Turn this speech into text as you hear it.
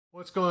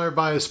What's going on,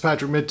 everybody? It's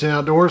Patrick, Midtown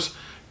Outdoors.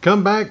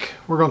 Come back,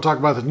 we're going to talk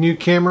about the new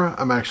camera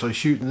I'm actually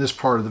shooting this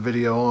part of the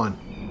video on.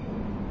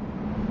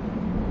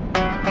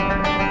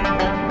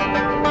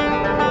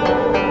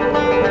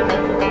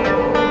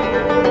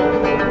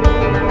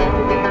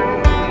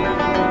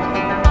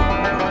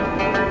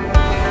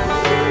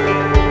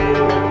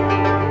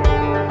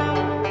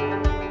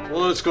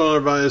 What's going on,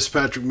 everybody? It's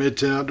Patrick,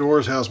 Midtown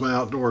Outdoors. How's my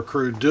outdoor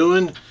crew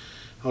doing?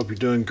 Hope you're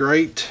doing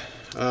great.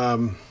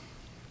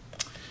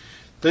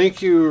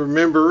 Think you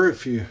remember,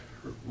 if you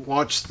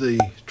watched the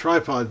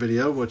tripod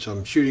video, which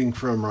I'm shooting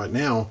from right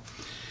now,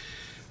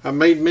 I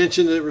made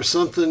mention that there was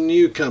something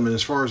new coming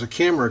as far as a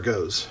camera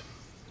goes.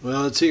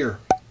 Well, it's here.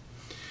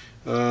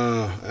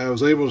 I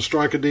was able to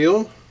strike a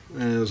deal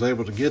and I was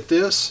able to get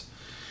this,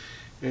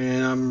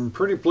 and I'm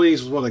pretty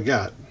pleased with what I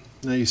got.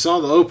 Now, you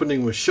saw the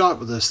opening was shot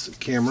with this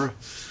camera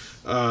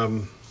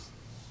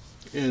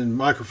and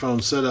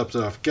microphone setup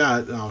that I've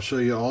got, and I'll show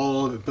you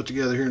all of it put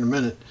together here in a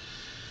minute.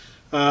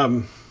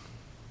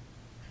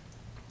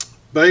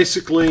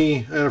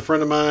 Basically, I had a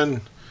friend of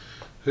mine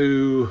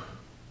who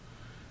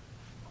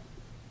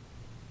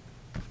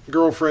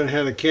girlfriend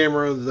had a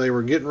camera that they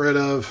were getting rid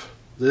of.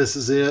 This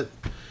is it.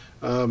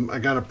 I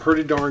got a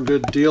pretty darn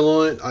good deal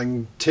on it. I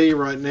can tell you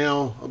right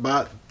now,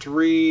 about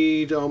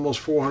 $300 to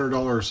almost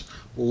 $400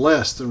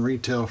 less than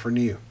retail for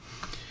new.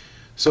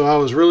 So I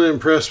was really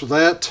impressed with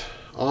that.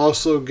 I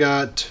also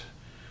got,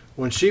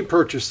 when she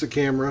purchased the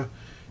camera,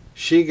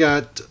 she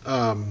got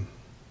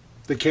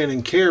the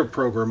Canon Care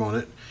program on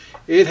it.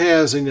 It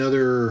has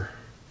another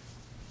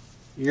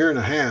year and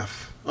a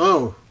half,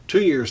 2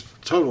 years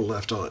total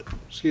left on it,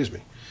 excuse me.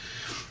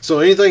 So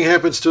anything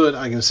happens to it,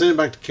 I can send it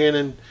back to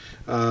Canon.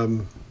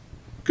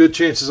 Good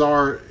chances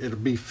are it'll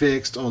be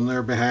fixed on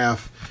their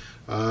behalf.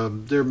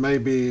 There may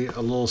be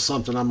a little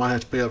something I might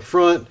have to pay up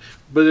front,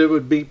 but it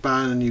would beat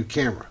buying a new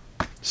camera.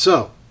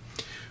 So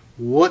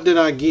what did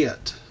I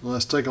get?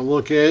 Let's take a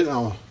look at it.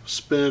 I'll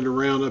spin it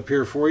around up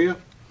here for you.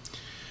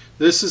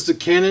 This is the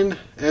Canon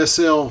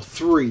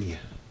SL3.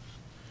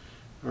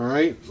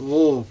 Alright, a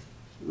little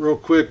real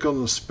quick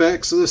on the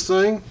specs of this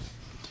thing.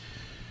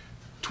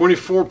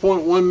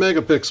 24.1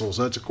 megapixels,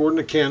 that's according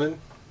to Canon.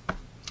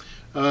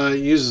 It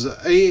uses an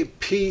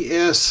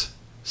APS-C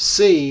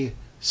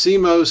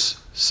CMOS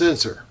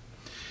sensor.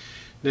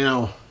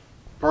 Now,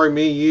 probably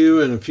me,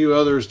 you, and a few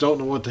others don't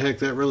know what the heck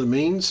that really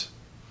means.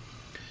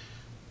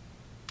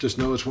 Just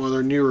know it's one of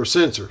their newer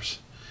sensors.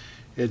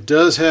 It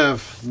does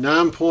have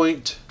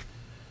 9-point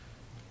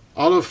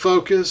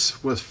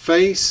autofocus with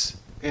face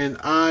and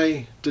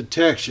eye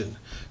detection.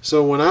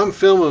 So when I'm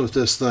filming with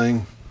this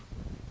thing,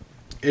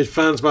 it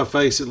finds my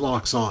face, it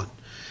locks on.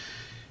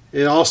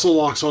 It also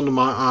locks onto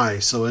my eye,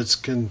 so it's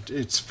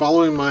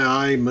following my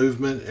eye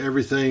movement,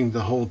 everything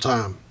the whole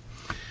time.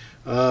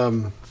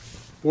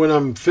 When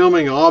I'm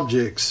filming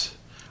objects,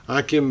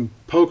 I can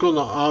poke on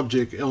the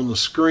object on the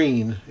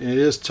screen, and it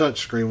is touch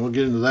screen, we'll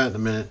get into that in a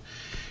minute,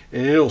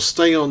 and it'll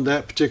stay on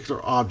that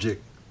particular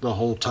object the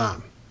whole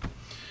time,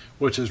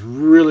 which is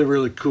really,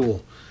 really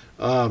cool.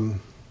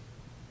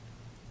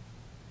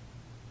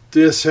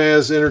 This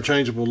has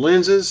interchangeable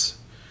lenses.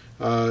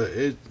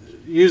 It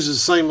uses the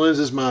same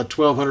lenses my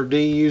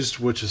 1200D used,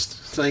 which is,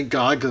 thank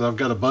God, because I've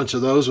got a bunch of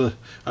those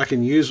I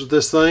can use with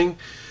this thing.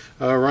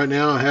 Right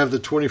now I have the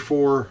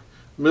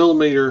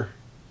 24mm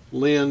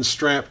lens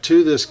strapped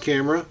to this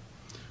camera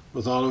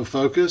with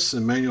autofocus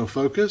and manual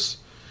focus.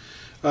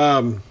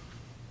 The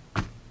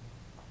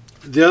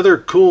other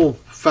cool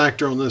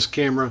factor on this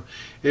camera,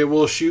 it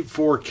will shoot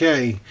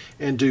 4K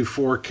and do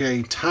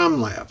 4K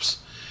time-lapse.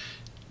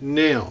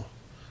 Now,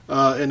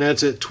 and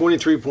that's at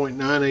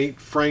 23.98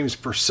 frames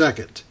per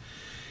second.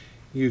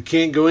 You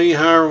can't go any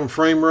higher on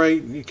frame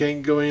rate, you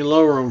can't go any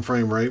lower on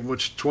frame rate,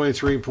 which is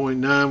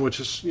 23.9, which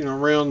is, you know,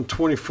 around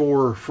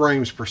 24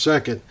 frames per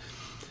second.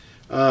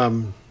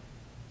 But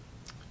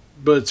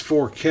it's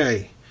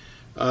 4K.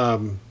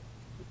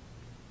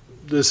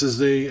 This is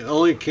the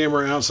only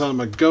camera outside of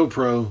my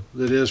GoPro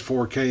that is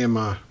 4K in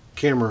my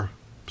camera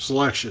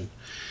selection.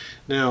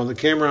 Now, the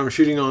camera I'm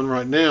shooting on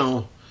right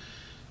now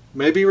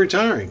may be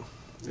retiring,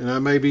 and I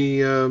may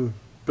be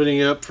putting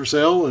it up for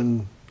sale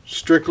and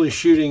strictly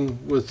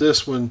shooting with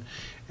this one,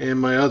 and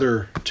my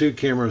other two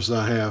cameras that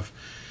I have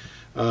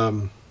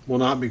will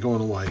not be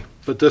going away,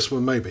 but this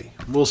one may be.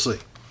 We'll see.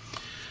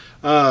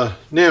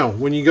 Now,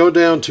 when you go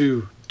down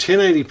to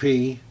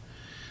 1080p,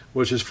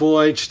 which is full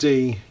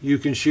HD, you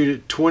can shoot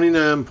at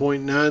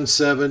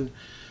 29.97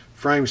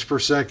 frames per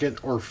second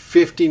or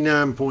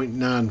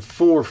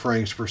 59.94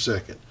 frames per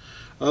second.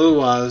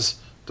 Otherwise,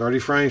 30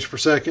 frames per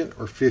second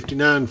or 60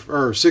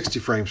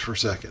 frames per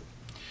second.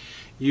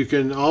 You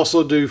can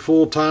also do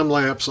full time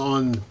lapse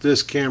on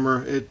this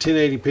camera at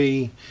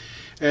 1080p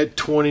at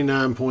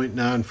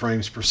 29.9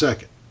 frames per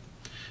second.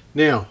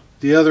 Now,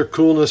 the other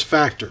coolness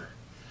factor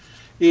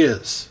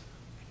is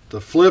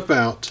the flip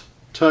out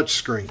touch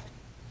screen.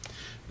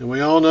 And we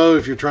all know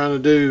if you're trying to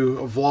do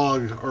a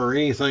vlog or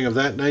anything of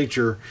that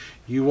nature,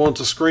 you want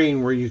the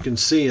screen where you can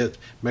see it,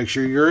 make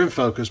sure you're in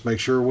focus, make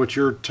sure what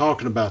you're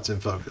talking about is in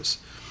focus.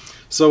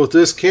 So with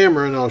this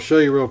camera, and I'll show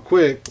you real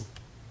quick,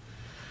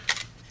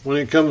 when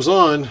it comes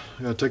on,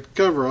 I gotta take the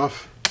cover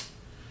off,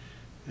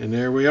 and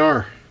there we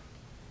are.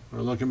 We're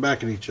looking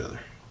back at each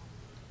other.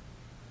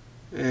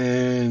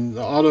 And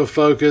the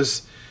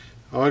autofocus,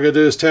 all I gotta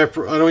do is tap.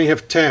 I don't even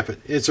have to tap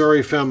it. It's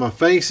already found my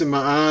face and my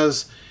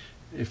eyes.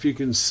 If you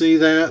can see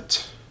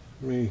that,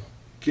 let me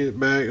get it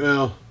back.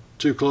 Well,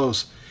 too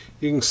close.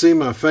 You can see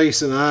my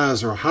face and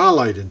eyes are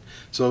highlighted,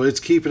 so it's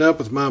keeping up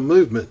with my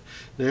movement.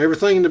 Now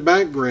everything in the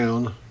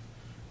background,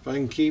 if I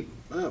can keep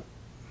up,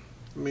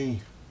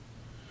 I'm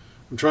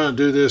trying to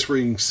do this where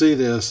you can see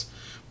this,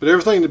 but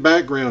everything in the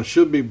background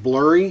should be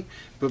blurry,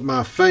 but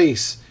my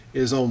face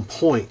is on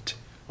point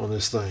on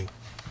this thing.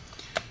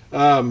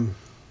 The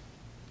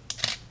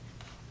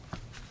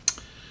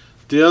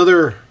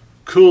other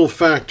cool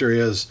factor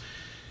is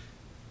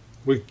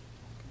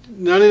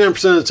 99%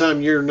 of the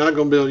time you're not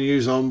going to be able to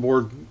use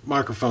onboard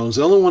microphones.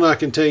 The only one I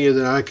can tell you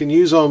that I can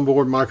use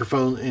onboard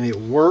microphone and it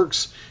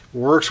works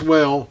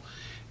well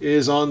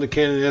is on the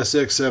Canon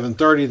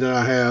SX370 that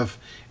I have.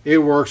 It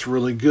works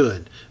really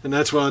good, and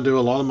that's what I do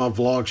a lot of my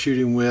vlog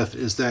shooting with,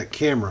 is that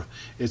camera.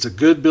 It's a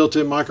good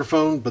built-in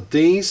microphone, but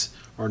these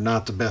are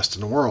not the best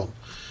in the world.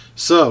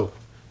 So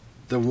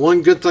the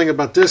one good thing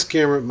about this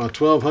camera my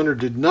 1200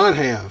 did not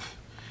have,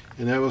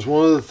 and that was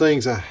one of the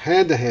things I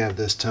had to have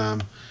this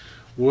time,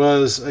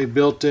 was a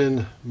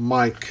built-in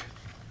mic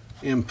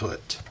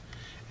input.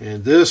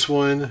 And this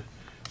one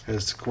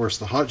has, of course,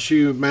 the hot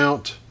shoe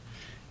mount.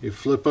 You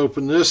flip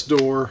open this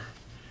door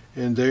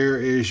and there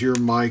is your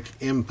mic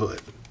input.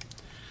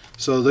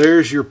 So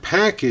there's your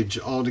package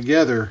all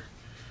together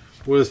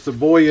with the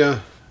Boya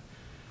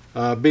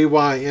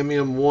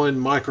BY-MM1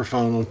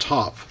 microphone on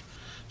top.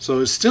 So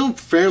it's still a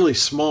fairly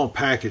small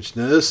package.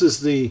 Now this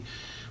is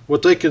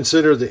what they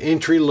consider the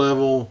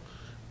entry-level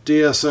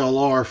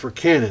DSLR for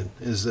Canon,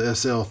 is the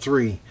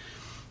SL3.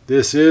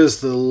 This is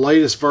the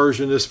latest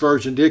version. This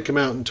version did come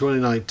out in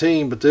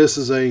 2019, but this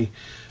is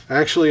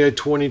actually a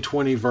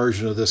 2020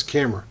 version of this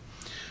camera.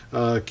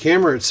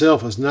 Camera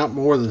itself is not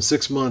more than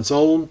 6 months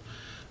old.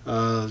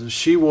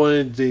 She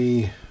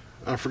wanted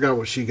I forgot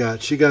what she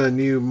got. She got a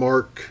new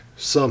Mark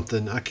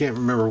something. I can't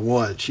remember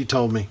what she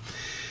told me.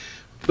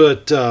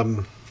 But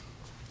I'm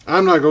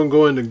not going to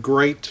go into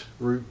great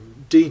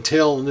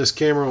detail on this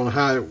camera on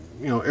how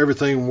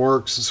everything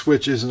works, the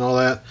switches and all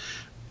that.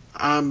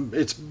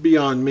 It's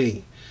beyond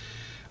me.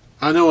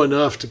 I know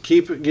enough to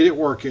get it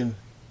working,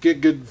 get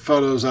good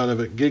photos out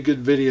of it, get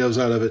good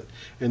videos out of it,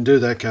 and do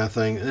that kind of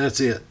thing, and that's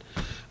it.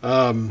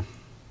 I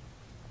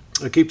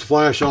keep the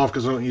flash off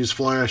because I don't use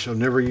flash. I've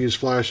never used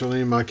flash on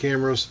any of my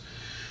cameras.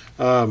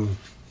 Does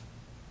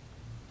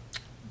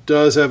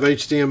have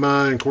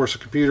HDMI and of course a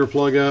computer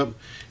plug up.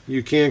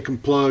 You can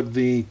plug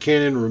the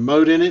Canon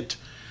remote in it,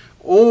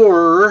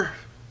 or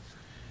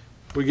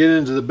we get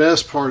into the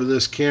best part of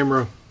this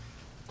camera,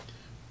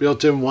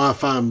 built-in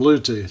Wi-Fi and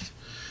Bluetooth.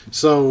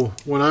 So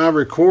when I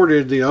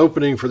recorded the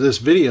opening for this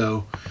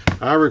video,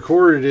 I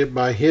recorded it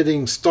by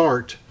hitting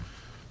start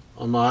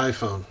on my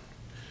iPhone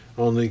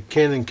on the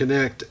Canon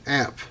Connect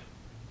app,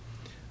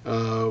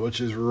 which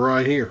is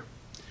right here.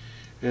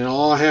 And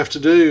all I have to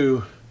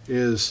do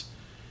is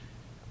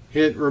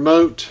hit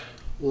remote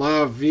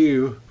live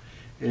view,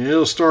 and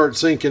it'll start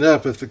syncing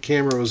up if the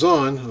camera was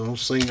on.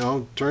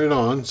 I'll turn it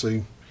on,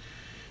 so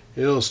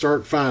it'll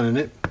start finding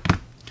it.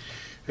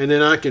 And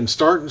then I can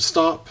start and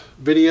stop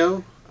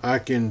video. I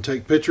can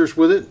take pictures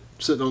with it,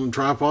 sitting on the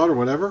tripod or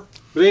whatever.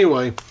 But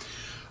anyway,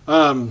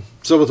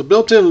 so with the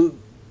built-in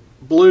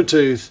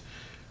Bluetooth,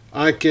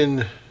 I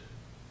can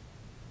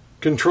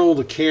control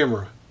the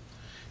camera.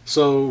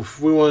 So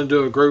if we want to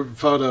do a group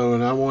photo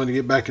and I wanted to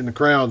get back in the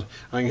crowd,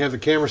 I can have the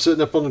camera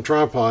sitting up on the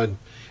tripod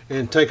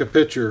and take a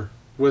picture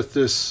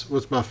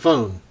with my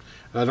phone.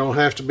 I don't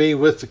have to be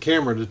with the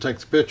camera to take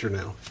the picture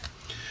now.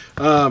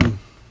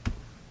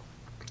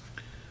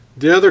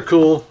 The other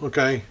cool,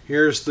 okay,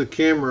 here's the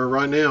camera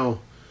right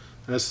now.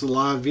 That's the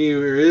live view.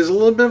 There is a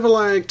little bit of a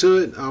lag to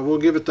it. I will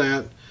give it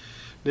that.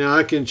 Now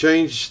I can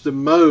change the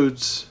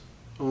modes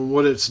on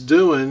what it's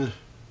doing,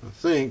 I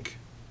think.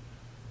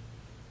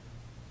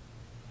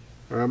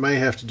 Or I may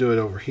have to do it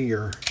over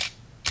here.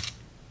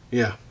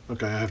 Yeah,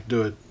 okay, I have to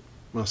do it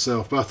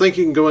myself. But I think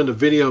you can go into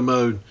video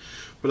mode.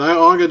 But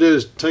all I gotta do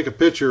is take a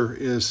picture,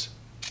 is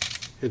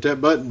hit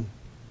that button,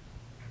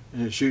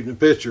 and it's shooting a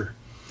picture.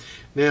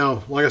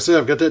 Now, like I said,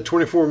 I've got that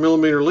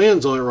 24mm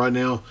lens on it right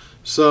now,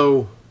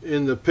 so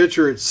in the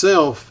picture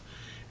itself,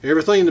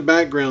 everything in the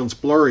background's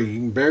blurry. You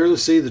can barely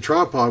see the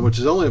tripod, which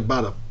is only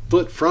about a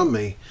foot from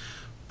me,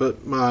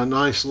 but my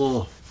nice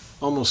little,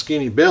 almost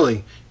skinny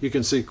belly, you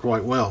can see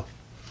quite well.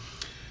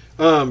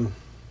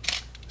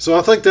 So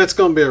I think that's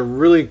going to be a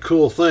really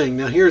cool thing.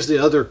 Now here's the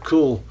other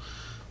cool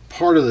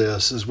part of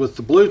this, is with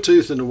the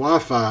Bluetooth and the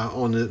Wi-Fi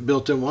on the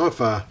built-in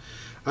Wi-Fi,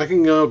 I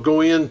can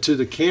go into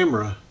the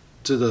camera,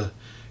 to the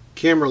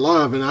camera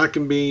live, and I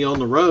can be on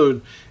the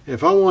road.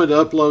 If I wanted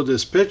to upload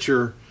this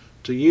picture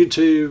to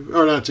YouTube,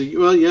 or not to,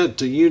 well, yeah,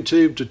 to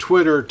YouTube, to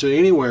Twitter, to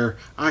anywhere,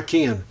 I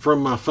can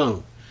from my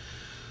phone.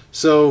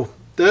 So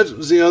that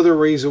was the other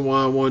reason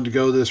why I wanted to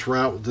go this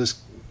route with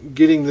this,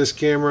 getting this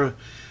camera.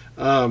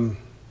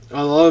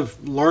 I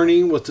love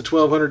learning with the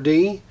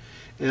 1200D,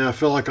 and I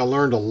feel like I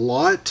learned a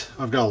lot.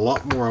 I've got a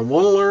lot more I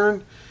want to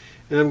learn,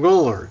 and I'm going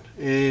to learn.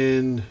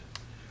 And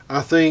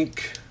I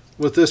think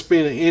with this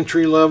being an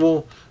entry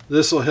level,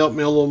 this will help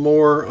me a little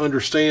more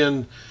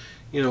understand,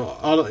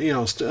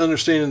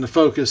 understanding the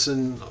focus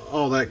and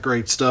all that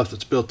great stuff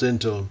that's built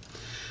into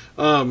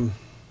them.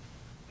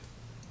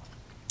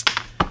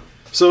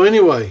 So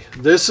anyway,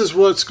 this is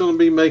what's going to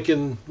be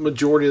making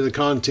majority of the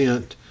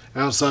content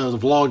outside of the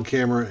vlog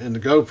camera and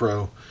the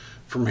GoPro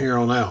from here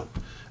on out.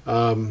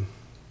 I'm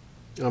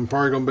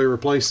probably going to be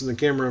replacing the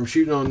camera I'm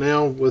shooting on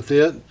now with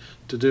it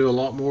to do a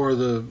lot more of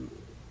the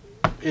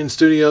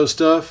in-studio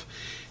stuff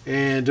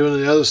and doing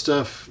the other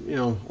stuff,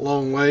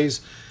 long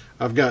ways.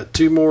 I've got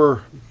 2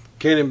 more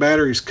Canon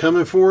batteries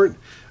coming for it.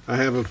 I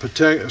have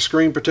a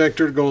screen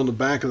protector to go on the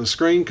back of the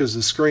screen because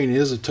the screen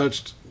is a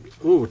touch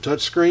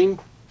screen.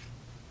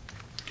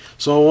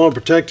 So I want to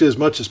protect it as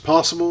much as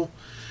possible.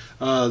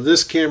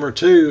 This camera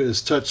too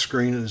is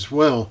touchscreen as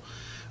well,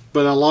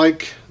 but I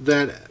like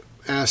that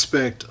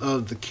aspect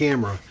of the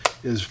camera,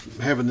 is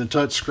having the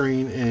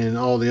touchscreen and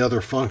all the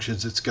other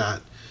functions it's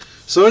got.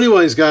 So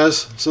anyways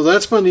guys, so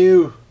that's my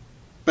new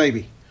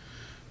baby,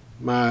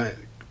 my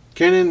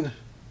Canon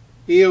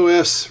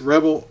EOS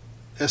Rebel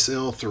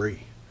SL3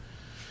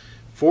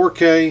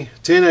 4K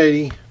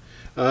 1080.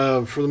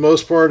 For the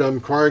most part, I'm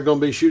probably going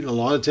to be shooting a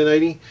lot of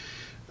 1080.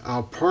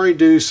 I'll probably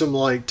do some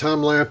like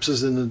time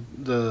lapses in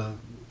the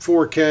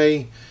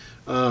 4K.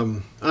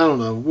 I don't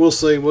know. We'll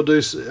see. We'll do,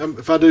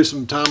 if I do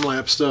some time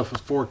lapse stuff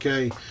with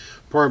 4K,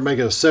 probably make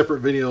it a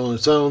separate video on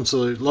its own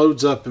so it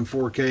loads up in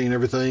 4K and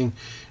everything,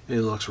 and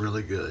it looks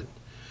really good.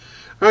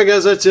 Alright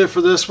guys, that's it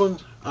for this one.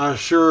 I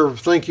sure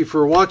thank you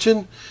for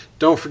watching.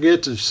 Don't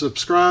forget to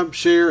subscribe,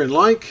 share, and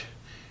like,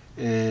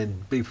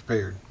 and be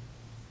prepared.